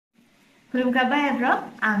Kurumkaba bro,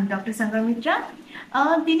 I'm Dr. Sanghamitra.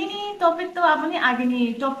 Dinini topic to apni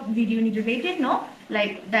agini top video ni related no,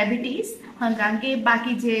 like diabetes. Hanggang ke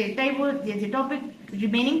baki je type je topic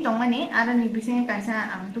remaining tongani ara ni bising kaisa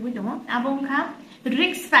am tubi tomo. Abong ka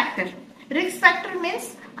risk factor. Risk factor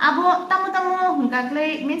means abo tamo hanggang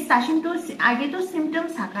means starting to age to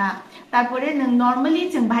symptoms haka. Tarpore normally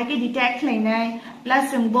jeng bhai detect lainai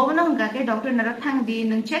plus jeng bono hanggang ke doctor narak thang di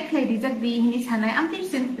nung check lai rizak di hini sanai amti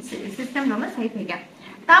system roma sai phega.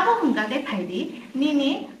 Tabo hanggang ke phai di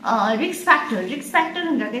ni risk factor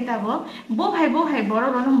hanggang ke tabo bo bhai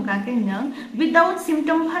boro rono hanggang ke nung without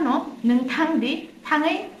symptom phano nung thang di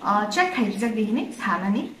thangai check khai rizak di hini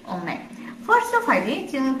sanani ongnai. First of all,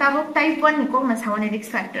 tabuk type 1 ko masawane risk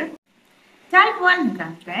factor. Type 1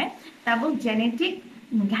 hanggang tabuk genetic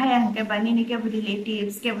gaya hanggang bani ni ke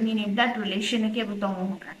relatives ke bani ni blood relation ke butong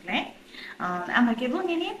hanggang ama ke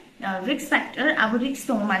bani ni risk factor abu risk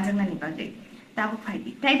tong majang ni bade tabuk phai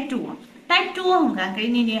type 2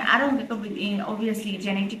 hanggang ni aro hanggang obviously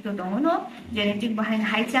genetic to tong no genetic behind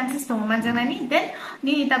high chances tong majang ni then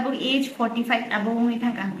ni tabuk age 45 above ni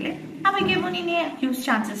hanggang ama ke bani ni huge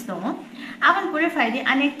chances tong aban pure phai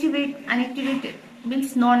unactivated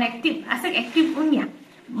means non-active asek active unya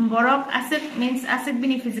borok asek means asek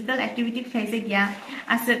bini physical activity khaise gya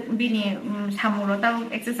asek bini samuro tabu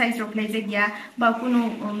exercise ro khaise gya ba kuno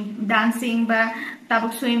dancing ba tabu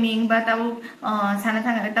swimming ba tabu sana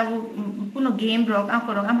thanga tabu kuno game rok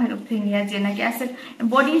akorok am harok thingya jena ki asek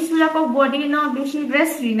body sula ko body no beshi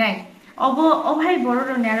rest rinai obo obhai boro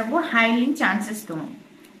ro naro bo highly chances to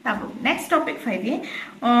tabu next topic phai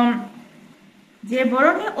যে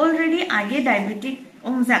বরনে already আগে diabetic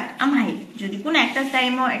ওমজাক আমহাই যদি কোন একটা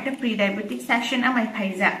টাইমও একটা pre diabetic section আমাই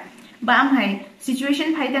ফাইজা বা আমহাই situation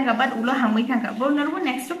ফাইদাঙ্গা but উলো হামই থাকা বরনরবো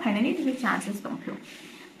নেক্সট ফাইনালি দিবে chances দংফ্লো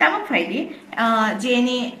তাবক ফাইদি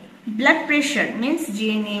jenny blood pressure means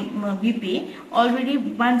jeni bp already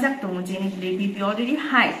banjak tong jeni bp already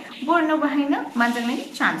high borno bahaina manjangni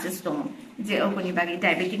chances tong je oponi bagi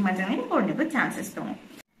diabetic manjangni borno ko chances tong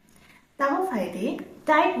tabo faide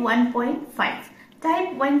type 1.5 type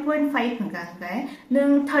 1.5 hanggang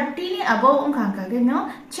nung 30 ni above hanggang ke no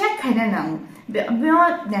check khaina nang bio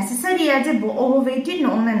necessary je bo overweighted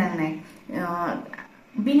no na nang nai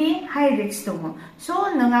bini high risk to so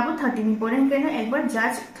nang abo 30 ni poren ke no ekbar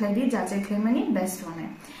judge khladi judge khlaimani best hone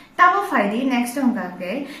tabo faidi next hanggang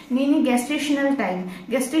ke ni gestational time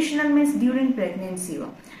gestational means during pregnancy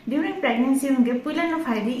unge pula no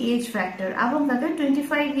faidi age factor abo hanggang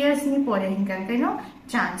 25 years ni pore hanggang ke no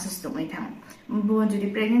chances to mai tham bo jodi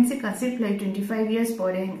pregnancy conceive like 25 years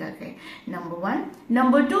pore hanggang ke number 1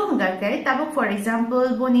 number 2 hanggang ke tabo for example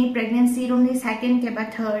boni pregnancy room ni second ke ba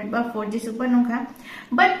third ba fourth je super nongkha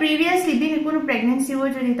but previously bini kuno pregnancy wo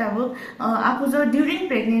jodi tabo apu jo during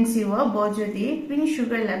pregnancy wo bo jodi bini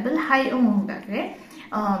sugar level high hanggang ke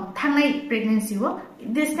thangai pregnancy wo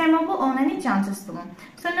this time abo onani chances to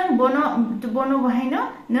so nang bono bahino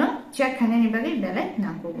no check khane ni bagi bele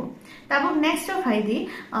nakogo tabo next of haidi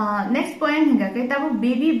next point hinga ke tabo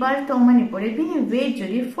baby birth to mani pore bini weight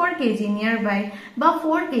jodi 4 kg nearby ba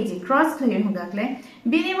 4 kg cross thoi hinga kle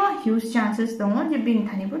bini bo huge chances to je bin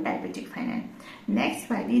thani bo diabetic final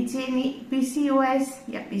next haidi jeni pcos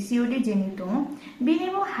ya pcod jeni to bini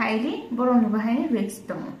bo highly boron bahine risk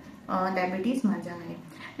to diabetes majangani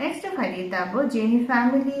next of haidi tabo jeni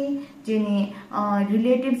family jeni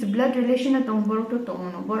relatives blood relation to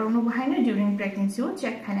borok no bahine during pregnancy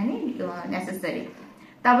check khanani necessary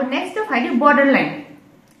tabo next of haidi borderline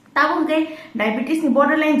tabo ke diabetes ni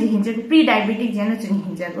borderline je hinje pre diabetic jeno chini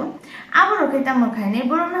hinjago abo roke tamo khaine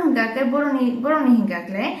borona hanga ke boroni hinga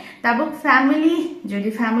kle tabo family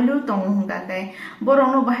jodi family tong hanga ke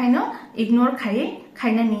borono bahino ignore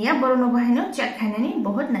खाइना निया बरोनो बहाइनो check खाइना नि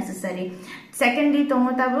बहुत necessary secondly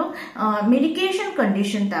tomo tabo medication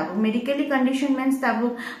condition tabo medically condition means tabo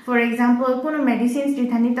for example kono medicines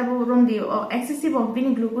dithani tabo rom di excessive of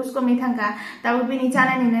bini glucose ko mithanga tabo bini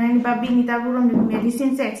chana ni nani ba bini tabo rom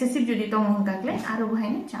medicines excessive jodi tomo hangakle aro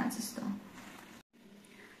bhaine chances to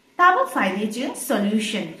tabo faide je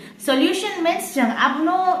solution means jang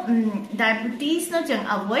abno diabetes no jang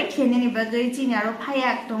avoid khene ni bagai chini aro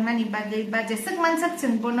phayak tongna ni bagai ba jesak mansak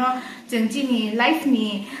jang bono jang chini life ni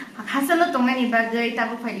hasalo tongna ni bagai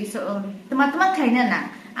tabo faide so tama khaina na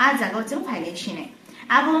a jago jang faide chine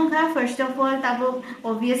abonga first of all tabo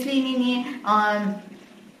obviously ni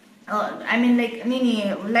I mean like ni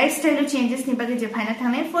lifestyle changes ni bagai je phaina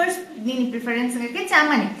thangai first ni preference ke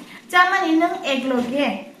chamani nang egloge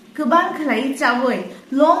kubang khlai chawoi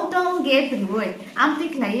long term gap riwoi amti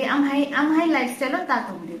khlai amhai lifestyle ta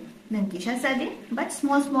tongde nang kisha sadi but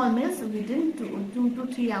small meals within 2 to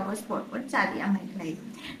 3 hours for chadi amai khai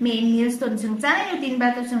main meals ton sung chana yo tin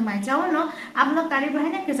ba to sung mai chao no apno kari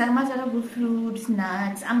bahina ke jarma jara fruits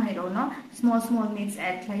nuts amai ro no small meals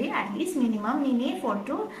add khai at least minimum nini 4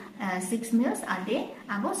 to 6 meals a day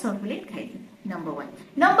abo circulate khai number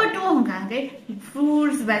 1 number 2 hangke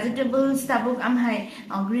fruits vegetables tabuk amhai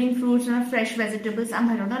green fruits and fresh vegetables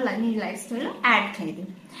amhai ro no ni lifestyle add khai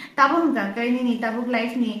tabuk hangke ni tabuk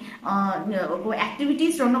life ni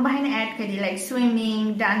activities ro no bahina add khai like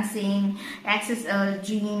swimming dancing exercise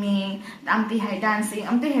gymming amti hai dancing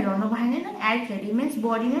amti hai ro no bahina add khai means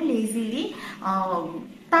body no lazily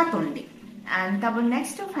ta tonde and tabo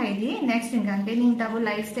next to Friday next in campaigning tabo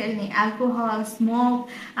lifestyle ni alcohol smoke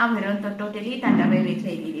amheron to totally tanda by with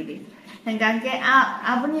lady dibi hanggang ke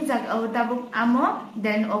abuni jag tabo amo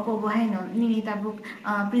then oko bohaino ni tabo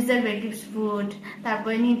preservatives food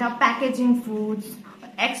tabo ni ta packaging foods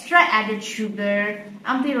extra added sugar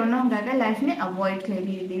amti rono gaga life ni avoid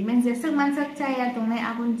lady dibi means jesak mansak chaya to nai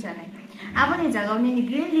abun chanai abuni jagao ni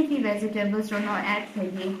green leafy vegetables rono add khai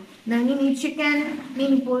ni chicken ni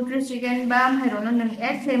poultry chicken bam herono nang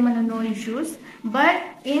add khai man no issues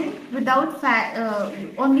but in without fat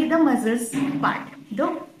only the muscles part do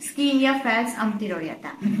skin ya fats amti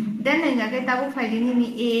royata then nga ke tabu phali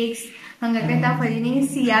ni eggs hanga ke ta phali ni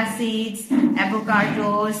chia seeds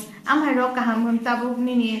avocados am hero kaham tabu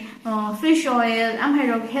ni fish oil am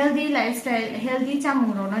hero healthy lifestyle healthy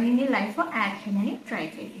chamung rono ni life for add khai try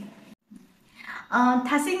khai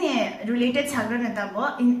thasine related chagra na tabo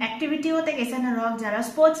in activity hote kaisa na rock jara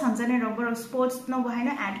sports hamjane rock sports no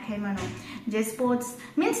bahina add khai mano je sports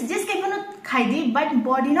means just ke kono khai di but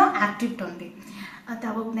body no active tonde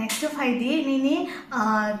tabo next of idea ni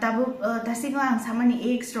tabo tasingo ang samani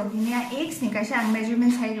eggs roginia eggs ni kaisa ang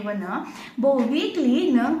measurements hai bana bo weekly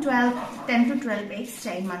no 10 to 12 eggs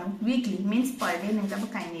chai mano weekly means per day nang tabo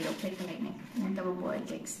kai ni rock khai ni nang tabo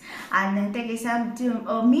boiled eggs and nang te kaisa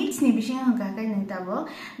meats ni bising hang ka kai nang tabo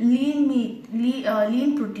lean meat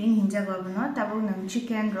lean protein hinja gabno tabo nang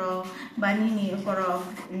chicken ro bani ni koro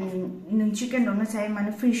nang chicken ro no chai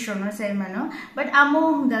mano fish ro no chai mano but amo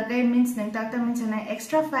hanga kai means nang ta means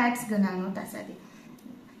extra fats ganang no tasadi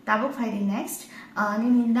tabuk phai next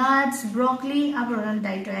ni nuts broccoli abron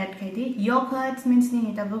diet to add khai di yogurt means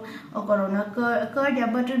ni tabuk corona curd ya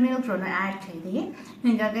buttermilk ro no add khai di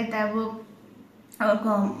ninga ke tabuk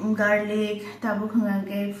garlic tabuk hanga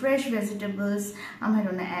ke fresh vegetables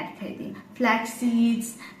amharo na add khai di flax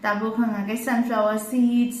seeds tabuk hanga ke sunflower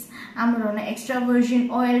seeds amharo na extra virgin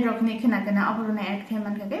oil rokne khana kana abron na add khai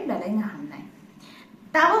man ka ke belai na hamnai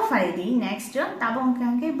tabo Friday next tabo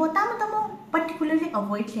hangke botamo tamo particularly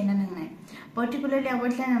avoid lena nangnai particularly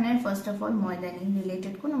avoid lena nangnai first of all moida ni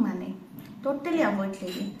related kuno mane totally avoid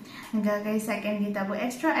legi gaga second gi tabo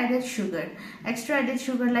extra added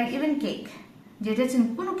sugar like even cake jeta chin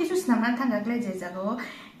kuno kisu snamna thanga kle je jago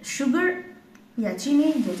sugar ya chini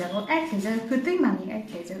je jago add leja kutai mani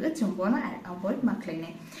add leja chungbo na avoid maklene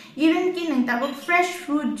even ki nang tabo fresh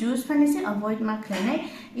fruit juice phane se avoid maklene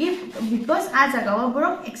if because a jaga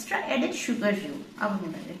wa extra added sugar you abune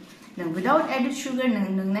bale nang without added sugar nang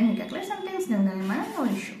na ni kakle sometimes nang na ma no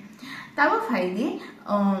issue tabo phaide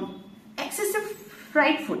excessive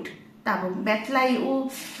fried food tabo betlai u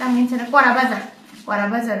tamin chara kora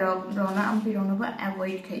baza rona ampi rona ba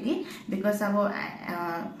avoid khai because abo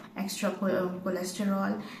extra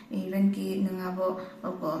cholesterol even ki nang abo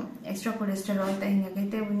extra cholesterol ta hinga ke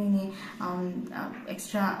te buni ni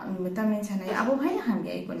extra vitamin chana abo bhai na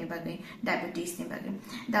hamge ko ni bagai diabetes ni bagai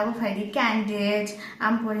dabo phai candied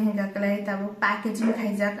am por hinga kalai tabo packaging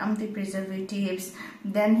khaijak amti preservatives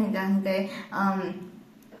then hinga hangai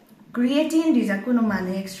creatine dija kuno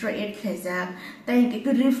mane extra add khaijak tai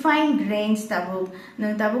ke refined grains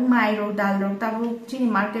tabuk mairo dal ro tabuk chini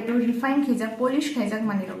market ro refined khaijak polish khaijak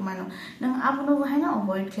mane ro mano nang abuno bhaina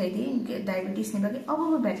avoid khai di diabetes ni bage abo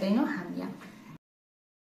betlai no hamya